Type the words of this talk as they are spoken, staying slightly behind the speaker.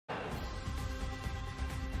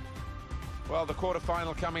Well, the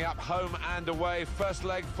quarter-final coming up, home and away. First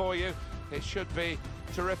leg for you. It should be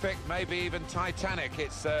terrific, maybe even titanic.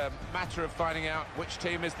 It's a matter of finding out which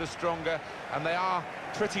team is the stronger, and they are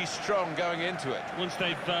pretty strong going into it. Once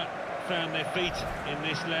they've found their feet in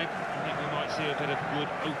this leg, I think we might see a bit of good,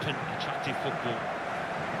 open, attractive football.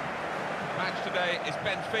 Match today is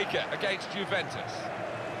Benfica against Juventus.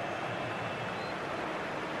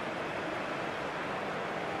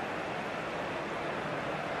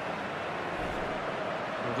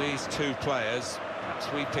 Well, these two players,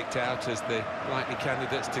 perhaps we picked out as the likely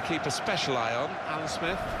candidates to keep a special eye on. Alan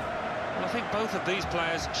Smith. Well, I think both of these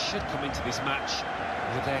players should come into this match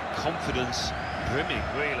with their confidence brimming,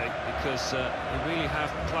 really, because they really have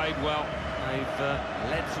played well. They've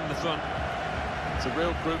led from the front. It's a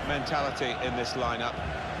real group mentality in this lineup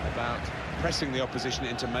about pressing the opposition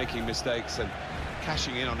into making mistakes and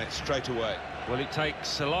cashing in on it straight away. Well, it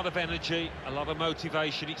takes a lot of energy, a lot of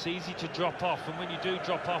motivation. It's easy to drop off, and when you do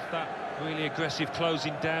drop off that really aggressive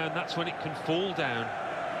closing down, that's when it can fall down.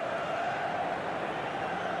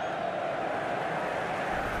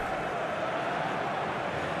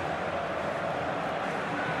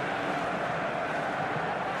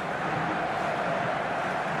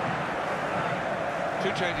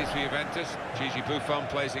 Two changes for Juventus. Gigi Buffon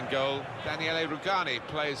plays in goal. Daniele Rugani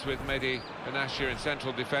plays with Mehdi Benatia in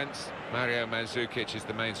central defence. Mario Mandzukic is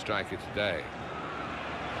the main striker today.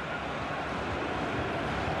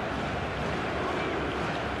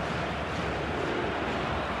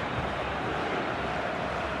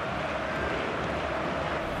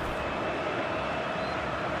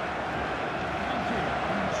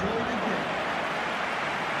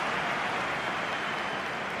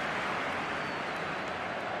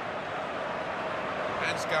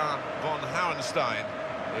 Ansgar von Hauenstein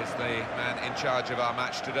is the man in charge of our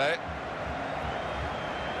match today.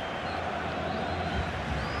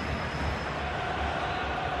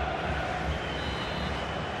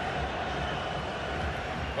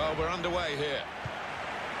 Well, we're underway here.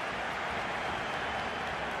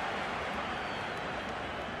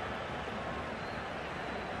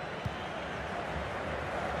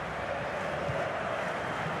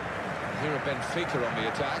 Here are Benfica on the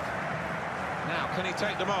attack. Now, can he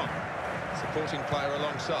take them on? Supporting player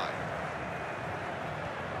alongside.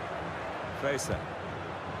 Facer.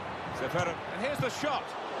 And here's the shot.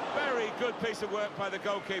 Very good piece of work by the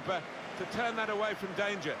goalkeeper to turn that away from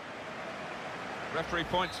danger. Referee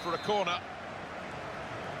points for a corner.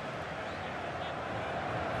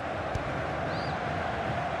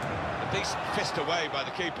 A decent fist away by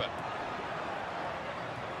the keeper.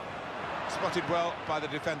 Spotted well by the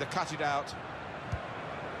defender, cut it out.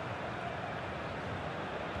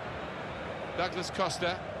 Douglas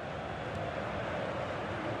Costa.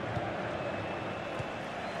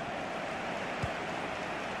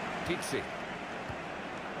 Pizzi.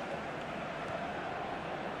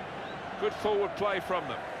 Good forward play from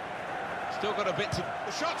them. Still got a bit to...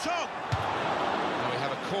 The shot's on! Now we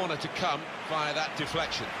have a corner to come via that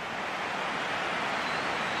deflection.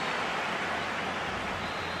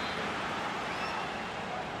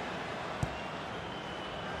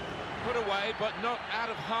 Put away, but not out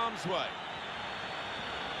of harm's way.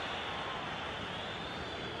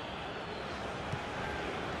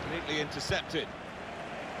 Neatly intercepted.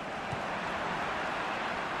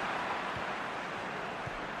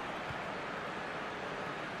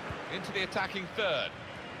 Into the attacking third.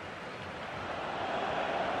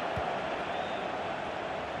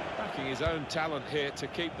 Backing his own talent here to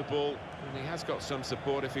keep the ball, and he has got some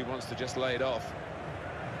support if he wants to just lay it off.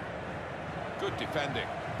 Good defending.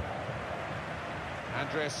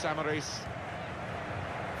 Andreas Samaris.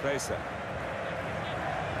 Facer.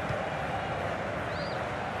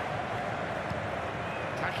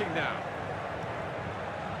 Attacking now.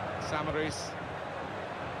 Samaris.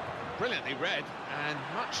 Brilliantly read and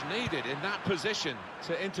much needed in that position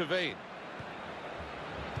to intervene.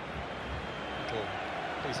 Little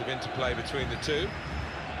piece of interplay between the two.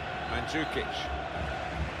 Mandzukic.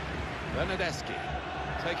 Bernardeschi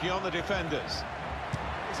taking on the defenders.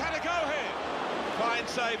 He's had a go here. Fine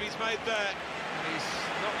save he's made there. And he's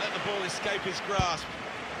not let the ball escape his grasp.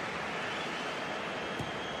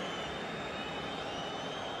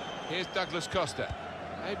 Here's Douglas Costa,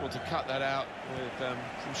 able to cut that out with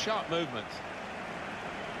some sharp movement.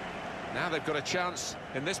 Now they've got a chance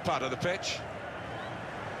in this part of the pitch.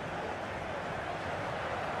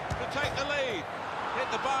 To take the lead.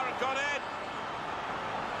 Hit the bar and got in.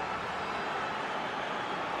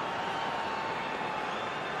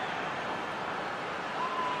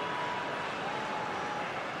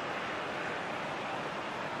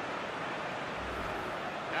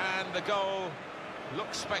 And the goal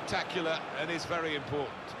Looks spectacular and is very important.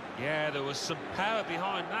 Yeah, there was some power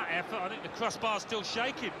behind that effort. I think the crossbar's still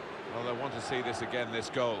shaking. Well, they want to see this again, this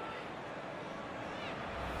goal.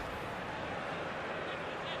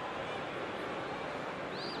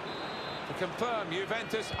 To confirm,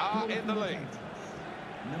 Juventus are in the lead.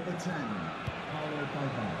 Number 10, Paulo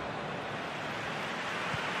Pogba.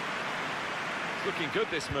 It's looking good,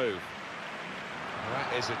 this move.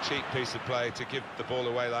 That is a cheap piece of play to give the ball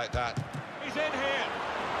away like that. He's in here.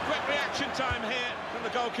 Quick reaction time here from the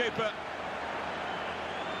goalkeeper.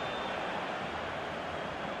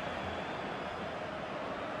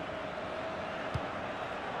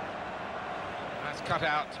 That's cut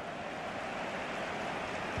out.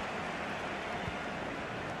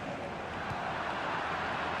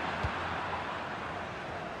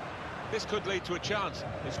 This could lead to a chance.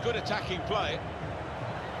 It's good attacking play.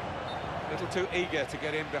 A little too eager to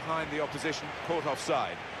get in behind the opposition, caught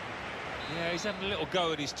offside. Yeah, he's having a little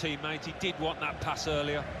go at his teammate. He did want that pass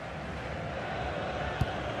earlier.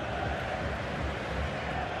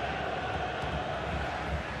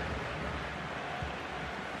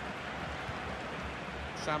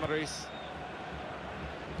 Samaris.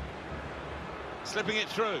 Slipping it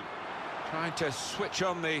through. Trying to switch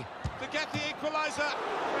on the... To get the equaliser.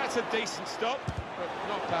 That's a decent stop, but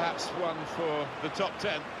not perhaps one for the top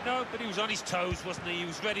 10. No, but he was on his toes, wasn't he? He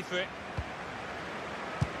was ready for it.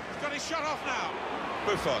 He's got his shot off now.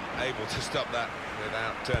 Buffon able to stop that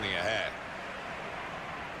without turning a hair.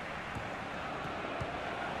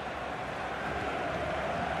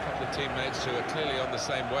 A couple of teammates who are clearly on the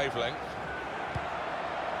same wavelength.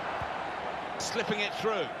 Slipping it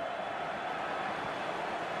through.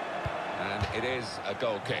 And it is a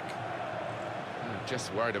goal kick. I'm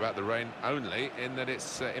just worried about the rain only in that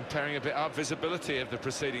it's impairing a bit our visibility of the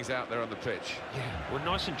proceedings out there on the pitch. Yeah, we're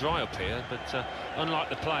nice and dry up here, but unlike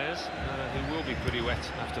the players, who will be pretty wet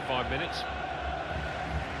after 5 minutes.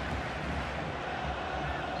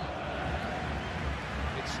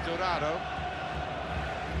 It's Dorado.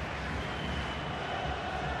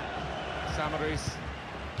 Samaris.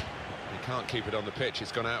 He can't keep it on the pitch,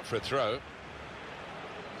 it's gone out for a throw.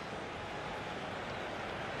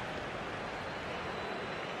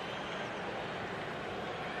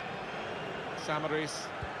 Samaris.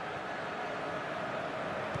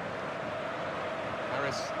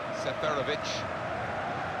 Haris Seferovic.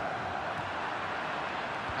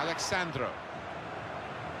 Alexandro.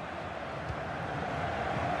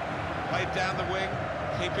 Played down the wing,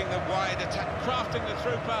 keeping the wide attack, crafting the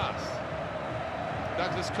through pass.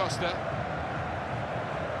 Douglas Costa.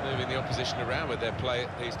 Moving the opposition around with their play,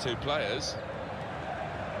 these two players.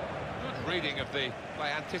 Good reading of the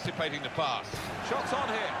play, anticipating the pass. Shots on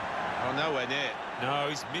here. Oh, nowhere near. No,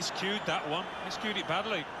 he's miscued that one. Miscued it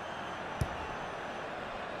badly.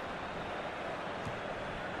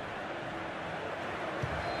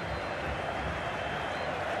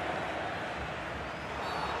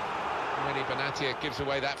 Really, Benatia gives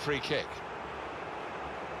away that free kick.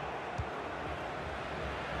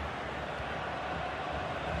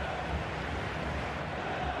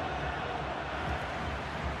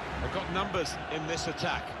 They've got numbers in this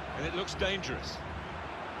attack, and it looks dangerous.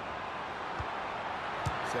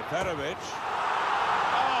 Seferovic.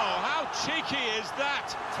 Oh, how cheeky is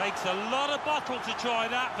that? Takes a lot of bottle to try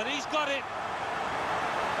that, but he's got it.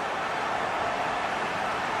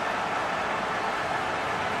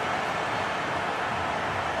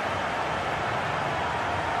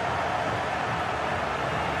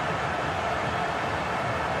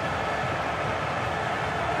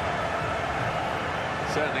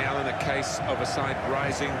 Certainly, Alan, a case of a side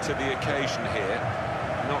rising to the occasion here.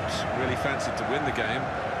 Not really fancied to win the game.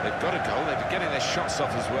 They've got a goal, they've been getting their shots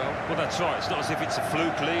off as well. Well, that's right, it's not as if it's a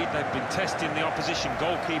fluke lead. They've been testing the opposition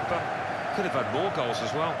goalkeeper. Could have had more goals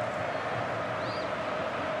as well.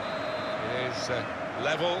 It is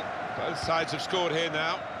level. Both sides have scored here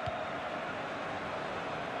now.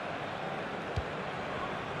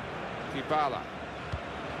 Dybala.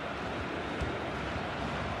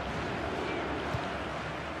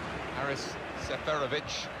 Haris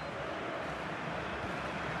Seferovic.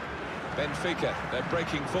 Benfica, they're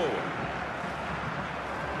breaking forward.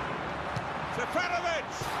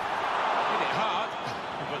 Seferovic! Hit it hard,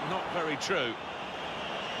 but not very true.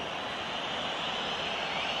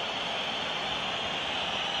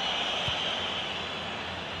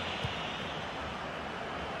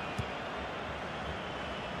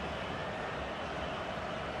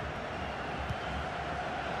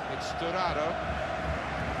 It's Dorado.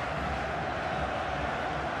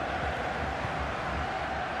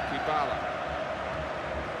 Dybala.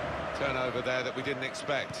 Turnover there that we didn't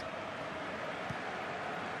expect.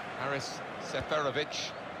 Haris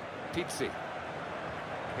Seferovic. Pizzi.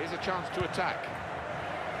 Here's a chance to attack.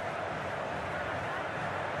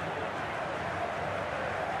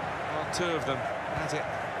 Well, two of them at it,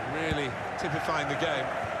 really typifying the game.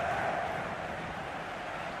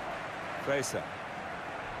 Fraser.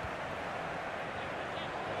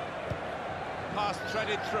 Pass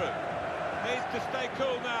threaded through. Needs to stay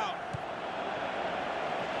cool now.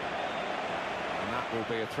 And that will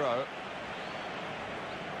be a throw.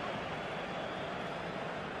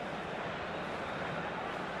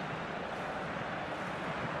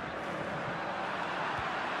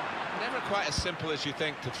 Never quite as simple as you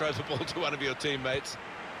think to throw the ball to one of your teammates.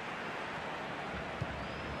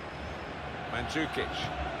 Mandzukic.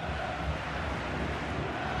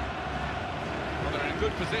 Well, they're in a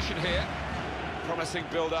good position here. Promising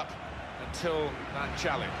build-up until that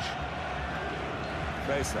challenge.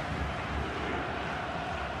 Fraser.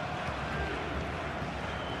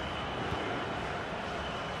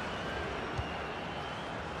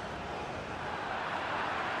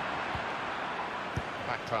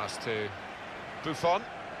 Back pass to Buffon.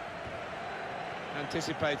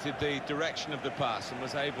 Anticipated the direction of the pass and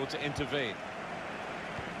was able to intervene.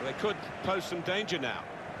 Well, they could pose some danger now.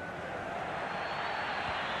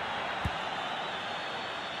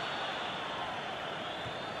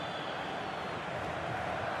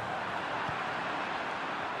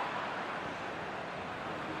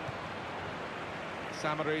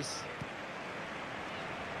 Samaris.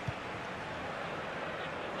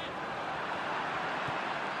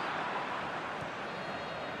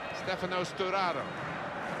 Stefano Sturaro.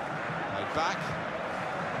 Played back.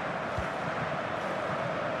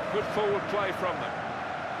 Good forward play from them.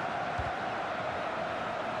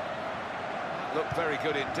 Looked very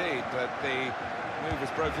good indeed, but the move was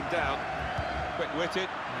broken down. Quick-witted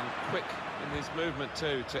and quick in his movement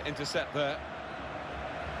too to intercept there.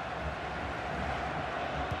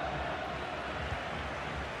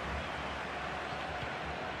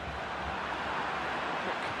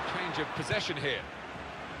 Quick change of possession here.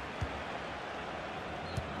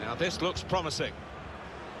 Now this looks promising. I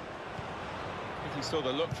think he saw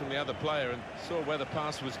the look from the other player and saw where the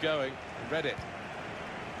pass was going and read it.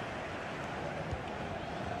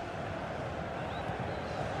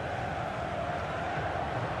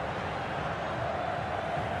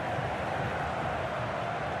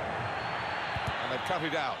 And they've cut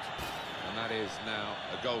it out. And that is now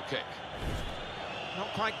a goal kick.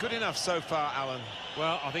 Not quite good enough so far, Alan.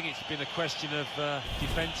 Well, I think it's been a question of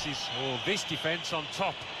defences, or this defence on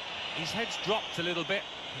top. His head's dropped a little bit.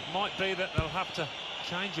 It might be that they'll have to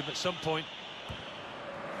change him at some point.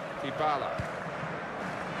 Dybala.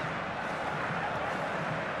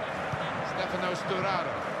 Stefano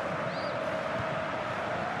Sturaro.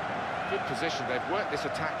 Good position. They've worked this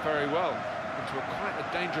attack very well into quite a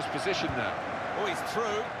dangerous position now. Oh, he's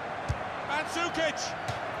through. Mandzukic!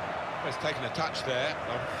 Well, he's taken a touch there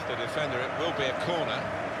of the defender. It will be a corner.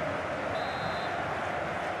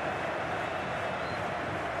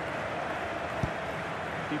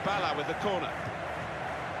 Dybala with the corner.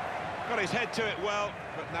 Got his head to it well,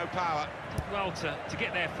 but no power. Well, to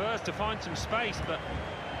get there first, to find some space, but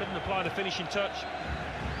couldn't apply the finishing touch.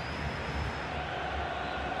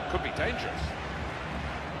 Could be dangerous.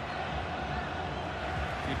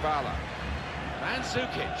 Dybala.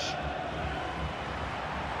 Mandzukic.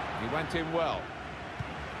 He went in well.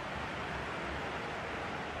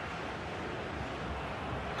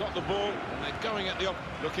 Got the ball, and they're going at the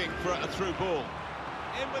looking for a through ball.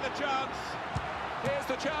 In with a chance. Here's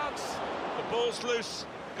the chance. The ball's loose.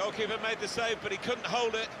 Goalkeeper made the save, but he couldn't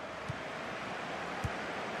hold it.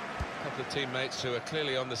 A couple of teammates who are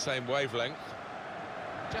clearly on the same wavelength.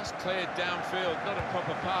 Just cleared downfield, not a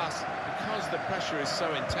proper pass, because the pressure is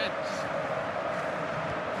so intense.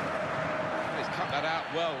 He's cut that out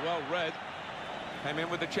well read. Came in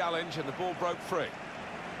with the challenge and the ball broke free.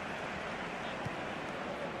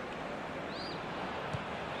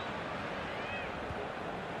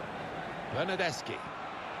 Bernardeschi.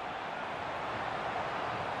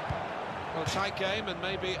 Well, tight game and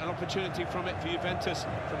maybe an opportunity from it for Juventus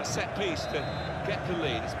from a set piece to get the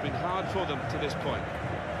lead. It's been hard for them to this point.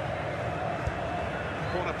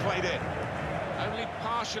 Corner played in. Only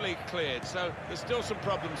partially cleared, so there's still some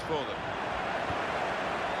problems for them.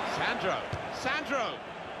 Sandro! A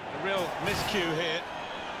real miscue here.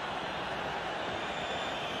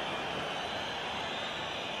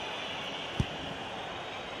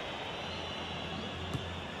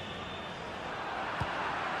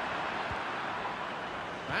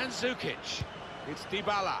 Mandzukic. It's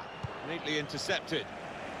Dybala. Neatly intercepted.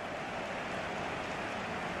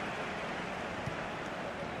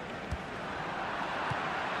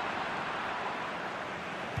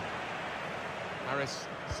 Haris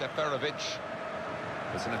Seferovic.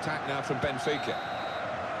 There's an attack now from Benfica.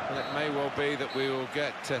 Well, it may well be that we will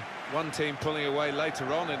get one team pulling away later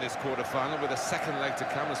on in this quarter-final with a second leg to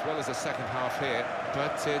come as well as a second half here.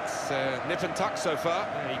 But it's nip and tuck so far.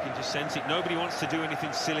 Yeah, you can just sense it. Nobody wants to do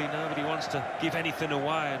anything silly. Nobody wants to give anything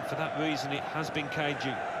away. And for that reason, it has been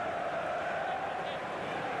cagey.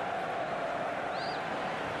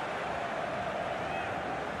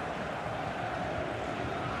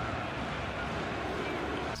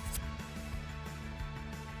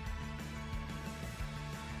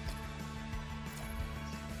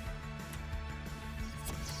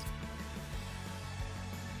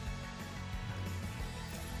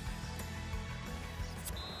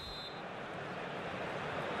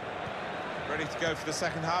 Ready to go for the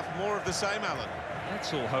second half. More of the same, Alan.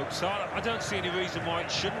 Let's all hope so. I don't see any reason why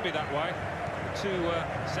it shouldn't be that way. Two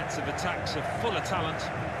sets of attacks are full of talent.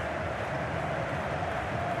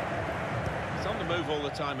 He's on the move all the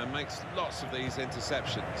time and makes lots of these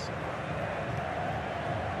interceptions.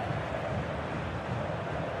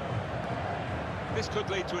 This could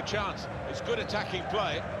lead to a chance. It's good attacking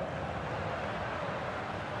play.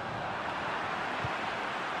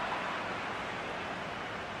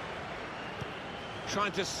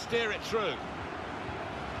 Trying to steer it through.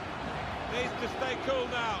 Needs to stay cool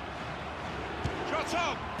now. Shot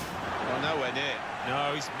on! Well, nowhere near.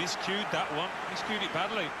 No, he's miscued that one. Miscued it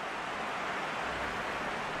badly.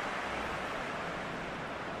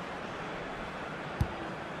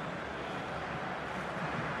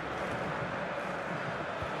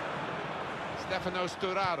 Stefano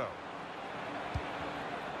Sturaro.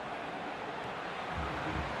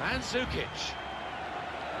 Mandzukic.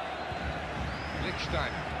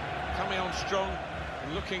 Lichtsteiner. Coming on strong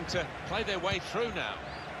and looking to play their way through now.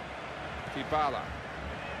 Dybala.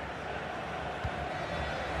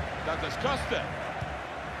 Douglas Costa.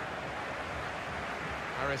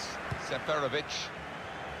 Haris Seferovic.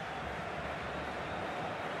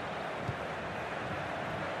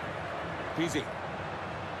 Pizzi.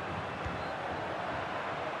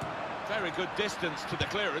 Very good distance to the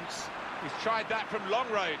clearance. He's tried that from long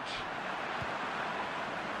range.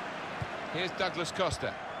 Here's Douglas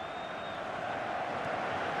Costa.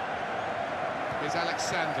 Here's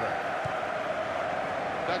Alexandra.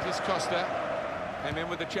 Douglas Costa came in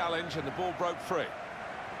with the challenge and the ball broke free.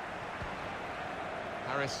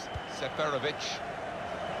 Haris Seferovic.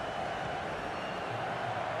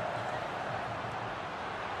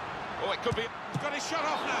 Oh, it could be. He's got his shot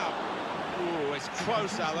off now. Oh, it's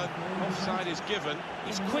close, Alan. Offside is given.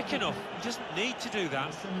 He's quick enough. He doesn't need to do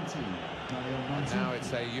that. Now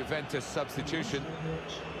it's a Juventus substitution.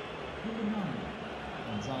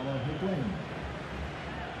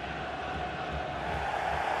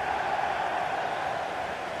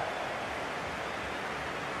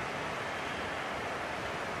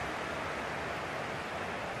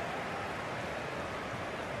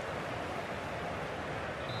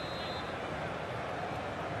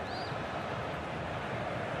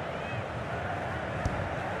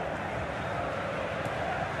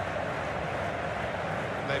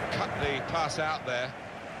 They've cut the pass out there,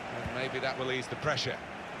 and maybe that will ease the pressure.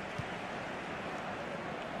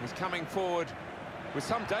 He's coming forward with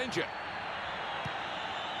some danger.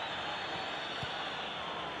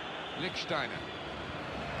 Lichtsteiner.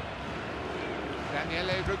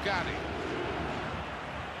 Daniele Rugani.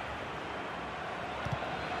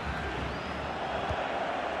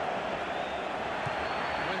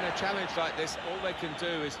 When they're challenged like this, all they can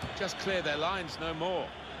do is just clear their lines, no more.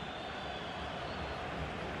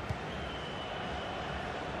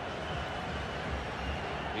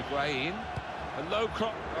 Higuain. A low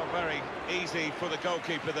crop, oh, very easy for the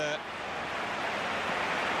goalkeeper there.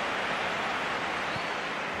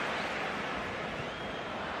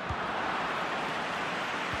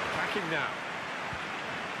 Attacking now.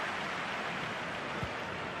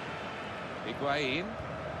 Higuain.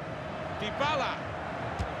 Dybala!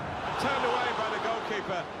 Turned away by the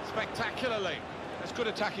goalkeeper spectacularly. That's good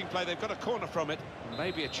attacking play. They've got a corner from it.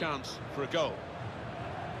 Maybe a chance for a goal.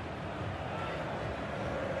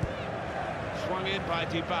 Swung in by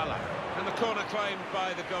Dybala. And the corner claimed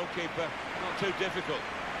by the goalkeeper. Not too difficult.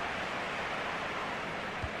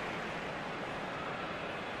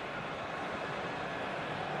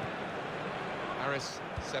 Haris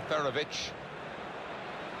Seferovic.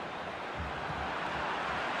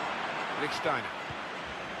 Lichtsteiner.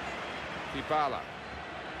 Dybala.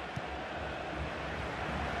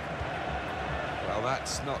 Well,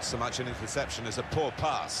 that's not so much an interception as a poor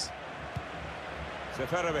pass.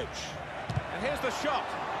 Seferovic. And here's the shot.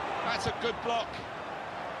 That's a good block.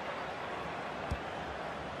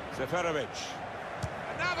 Seferovic.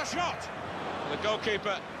 And now the shot. The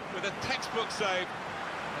goalkeeper with a textbook save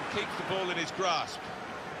and keeps the ball in his grasp.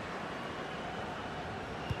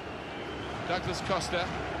 Douglas Costa.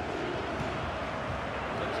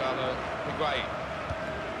 Gonzalo Higuain.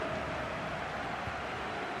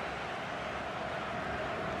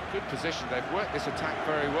 Good position. They've worked this attack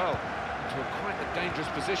very well into quite a dangerous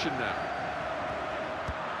position now.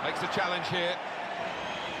 Makes the challenge here.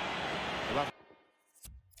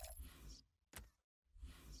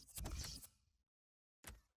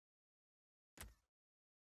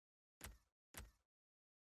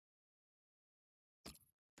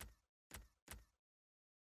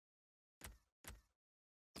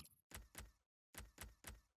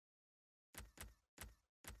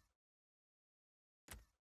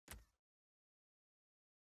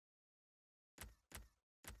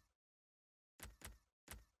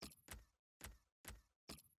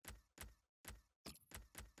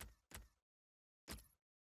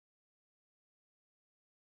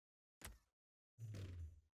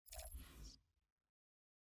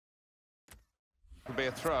 Could be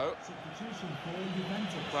a throw. Substitution for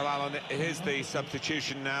Juventus. Well, Alan, here's the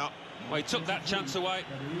substitution now. Well, he took that chance away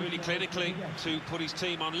really clinically to put his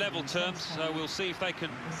team on level terms, so we'll see if they can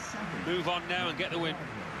move on now and get the win.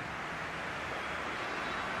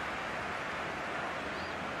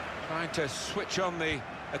 Trying to switch on the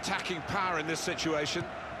attacking power in this situation.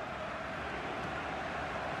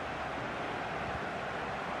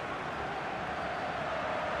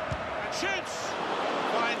 And shoots!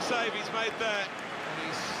 Fine save he's made there. And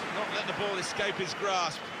he's not let the ball escape his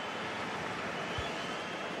grasp.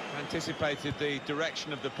 Anticipated the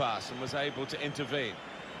direction of the pass and was able to intervene.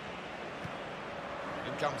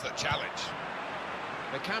 In comes the challenge.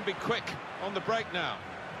 They can be quick on the break now.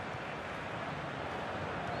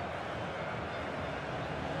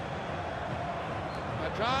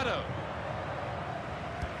 Quadrado.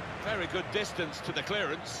 Very good distance to the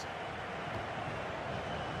clearance.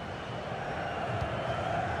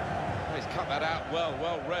 He's cut that out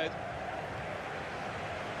well read.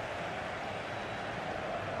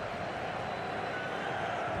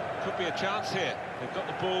 Could be a chance here. They've got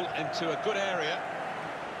the ball into a good area.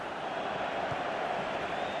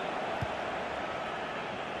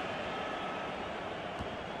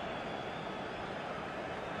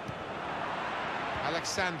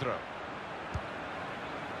 Alexandro.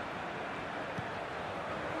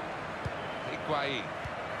 Higuain.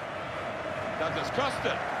 Douglas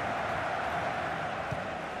Costa.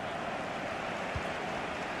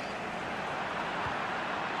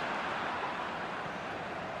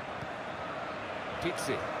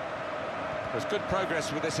 Pizzi. There's good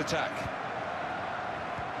progress with this attack.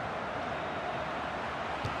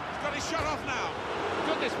 He's got his shot off now.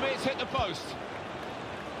 Goodness me, it's hit the post.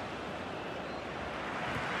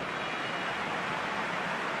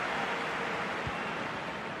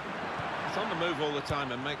 He's on the move all the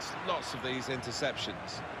time and makes lots of these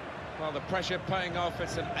interceptions. Well, the pressure paying off,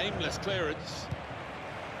 it's an aimless clearance.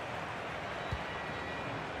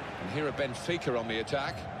 And here are Benfica on the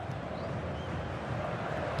attack.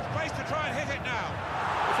 Space to try and hit it now.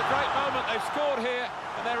 It's a great moment. They've scored here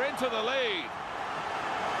and they're into the lead.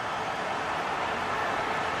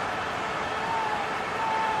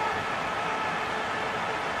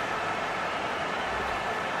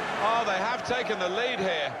 Oh, they have taken the lead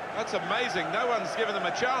here. That's amazing. No one's given them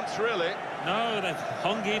a chance, really. No, they've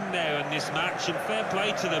hung in there in this match, and fair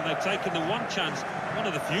play to them. They've taken the one chance, one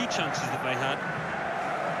of the few chances that they had.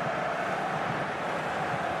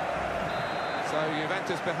 So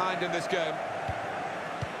Juventus behind in this game.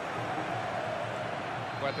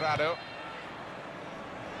 Quadrado.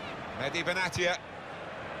 Mehdi Benatia.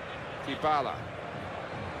 Dybala.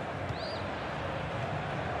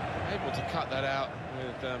 Able to cut that out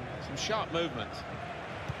with some sharp movement.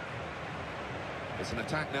 It's an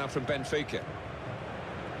attack now from Benfica.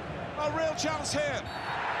 A real chance here.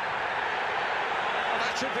 Oh,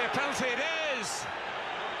 that should be a penalty. It is.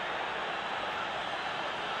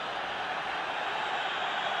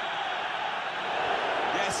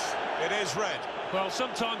 Yes, it is red. Well,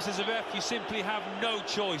 sometimes as a ref, you simply have no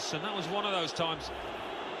choice, and that was one of those times.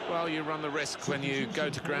 Well, you run the risk when you go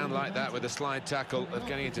to ground like that with a slide tackle of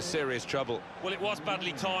getting into serious trouble. Well, it was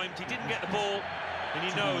badly timed. He didn't get the ball, and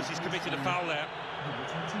he knows he's committed a foul there.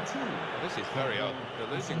 This is very odd.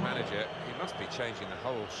 The losing manager, he must be changing the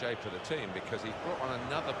whole shape of the team because he's brought on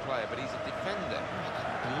another player, but he's a defender.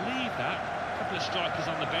 I believe that. A couple of strikers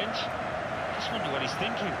on the bench. Just wonder what he's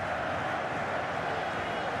thinking.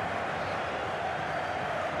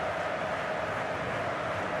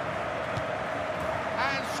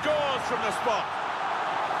 And scores from the spot.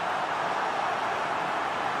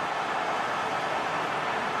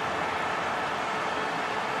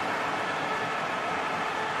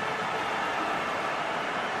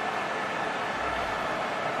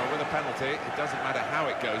 penalty. It doesn't matter how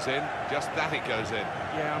it goes in, just that it goes in.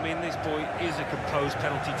 Yeah, I mean, this boy is a composed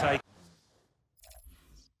penalty taker.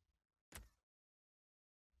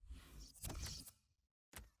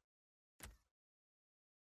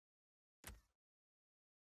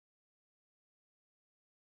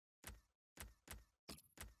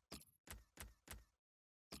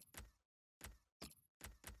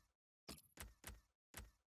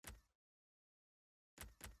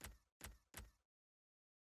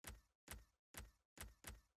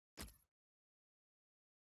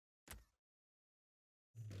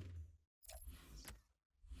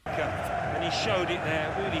 And he showed it there.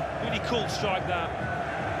 Really cool strike that.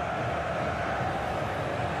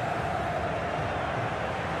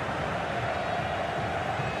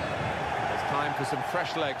 There's time for some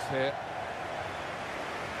fresh legs here.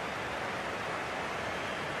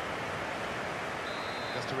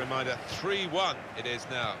 Just a reminder, 3-1 it is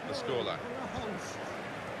now, the scoreline.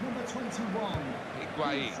 Number 21.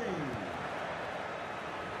 Higuain.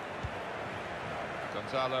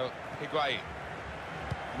 Gonzalo Higuain.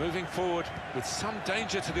 Moving forward with some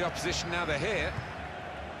danger to the opposition now they're here.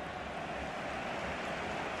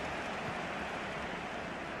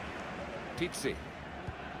 Pizzi.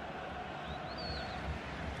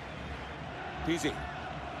 Pizzi.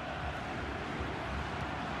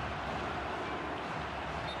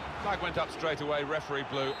 Flag went up straight away, referee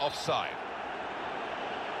blew offside.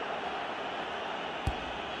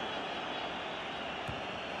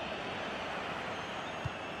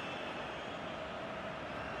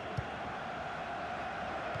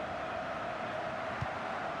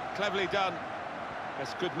 Cleverly done.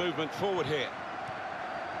 That's good movement forward here.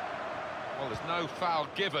 Well, there's no foul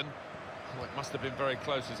given. Oh, it must have been very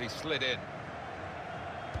close as he slid in.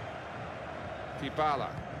 Dybala.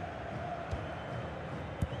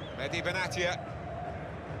 Mehdi Benatia.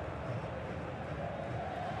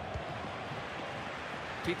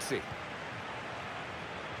 Pizzi.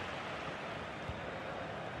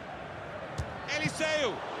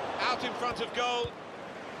 Eliseu out in front of goal.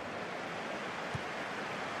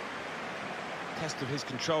 Test of his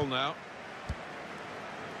control now.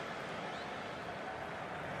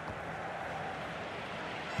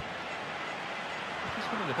 He's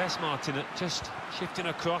one of the best, Martin, at just shifting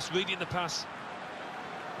across, reading the pass.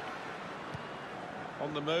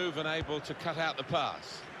 On the move and able to cut out the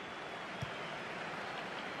pass.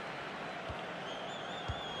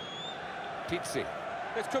 Pizzi.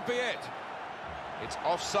 This could be it. It's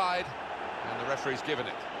offside, and the referee's given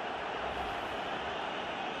it.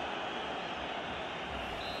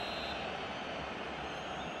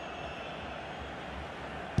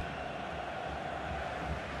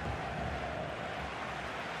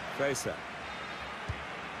 Facer.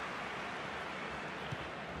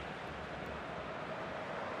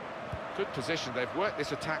 Good position. They've worked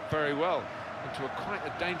this attack very well into quite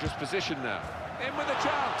a dangerous position now. In with a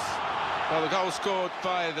chance. Well, the goal scored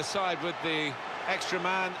by the side with the extra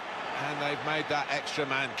man, and they've made that extra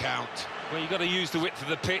man count. Well, you've got to use the width of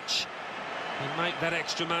the pitch and make that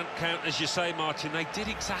extra man count, as you say, Martin. They did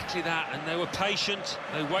exactly that, and they were patient.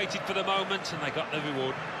 They waited for the moment, and they got their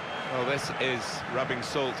reward. Well, this is rubbing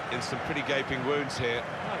salt in some pretty gaping wounds here.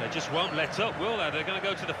 Oh, they just won't let up, will they? They're going to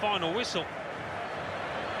go to the final whistle.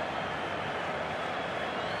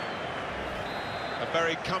 A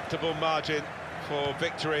very comfortable margin for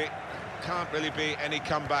victory. Can't really be any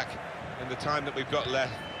comeback in the time that we've got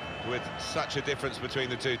left with such a difference between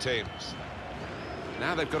the two teams.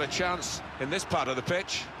 Now they've got a chance in this part of the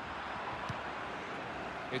pitch.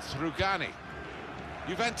 It's Rugani.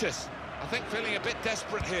 Juventus, I think, feeling a bit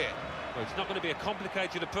desperate here. Well, it's not going to be a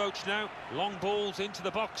complicated approach now. Long balls into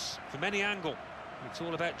the box from any angle. It's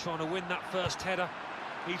all about trying to win that first header.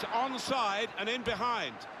 He's onside and in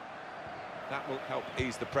behind. That will help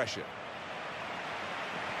ease the pressure.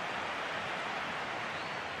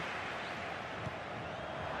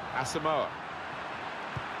 Asamoah.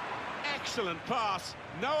 Excellent pass.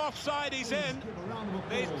 No offside, he's in.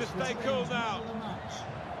 Needs to stay cool now.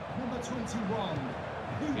 Number 21.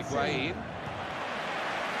 Higuain.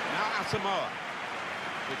 Now Asamoah.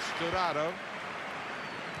 It's Sturaro.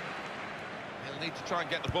 He'll need to try and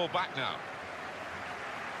get the ball back now.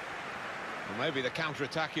 Well, maybe the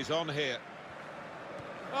counter-attack is on here.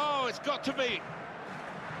 Oh, it's got to be.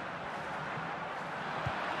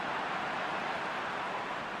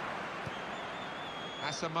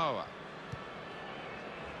 Asamoah.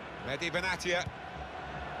 Mehdi Benatia.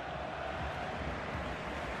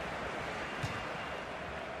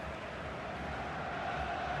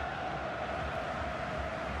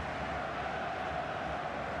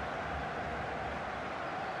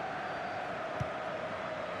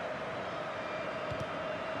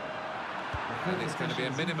 And it's going to be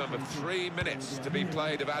a minimum of 3 minutes to be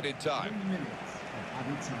played of added time. 3 minutes of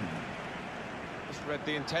added time. Just read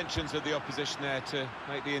the intentions of the opposition there to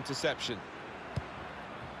make the interception.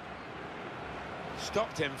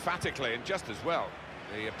 Stopped emphatically and just as well.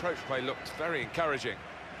 The approach play looked very encouraging.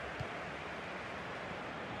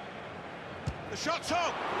 The shot's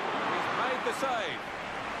on! He's made the save.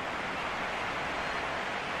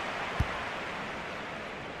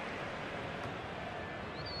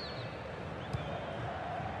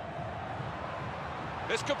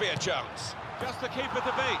 This could be a chance. Just the keeper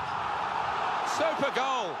to beat. Super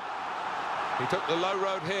goal. He took the low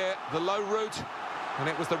road here, the low route, and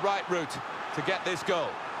it was the right route to get this goal.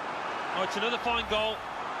 Oh, it's another fine goal,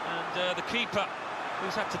 and the keeper,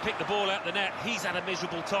 who's had to pick the ball out the net, he's had a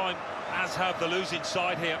miserable time, as have the losing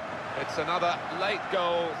side here. It's another late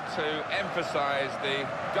goal to emphasise the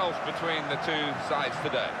gulf between the two sides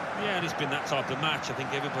today. Yeah, and it's been that type of match. I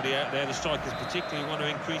think everybody out there, the strikers particularly, want to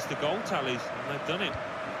increase the goal tallies, and they've done it.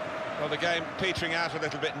 Well, the game petering out a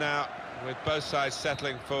little bit now, with both sides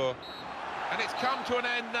settling for... And it's come to an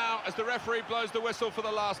end now as the referee blows the whistle for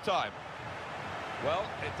the last time. Well,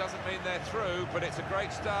 it doesn't mean they're through, but it's a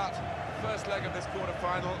great start. First leg of this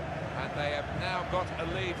quarter-final, and they have now got a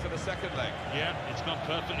lead for the second leg. Yeah, it's gone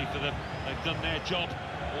perfectly for them. They've done their job.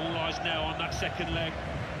 All eyes now on that second leg.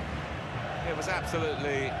 It was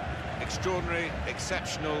absolutely extraordinary,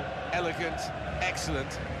 exceptional, elegant,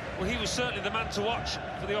 excellent. Well, he was certainly the man to watch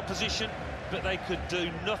for the opposition, but they could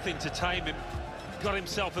do nothing to tame him. Got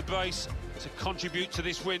himself a brace to contribute to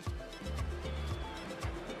this win.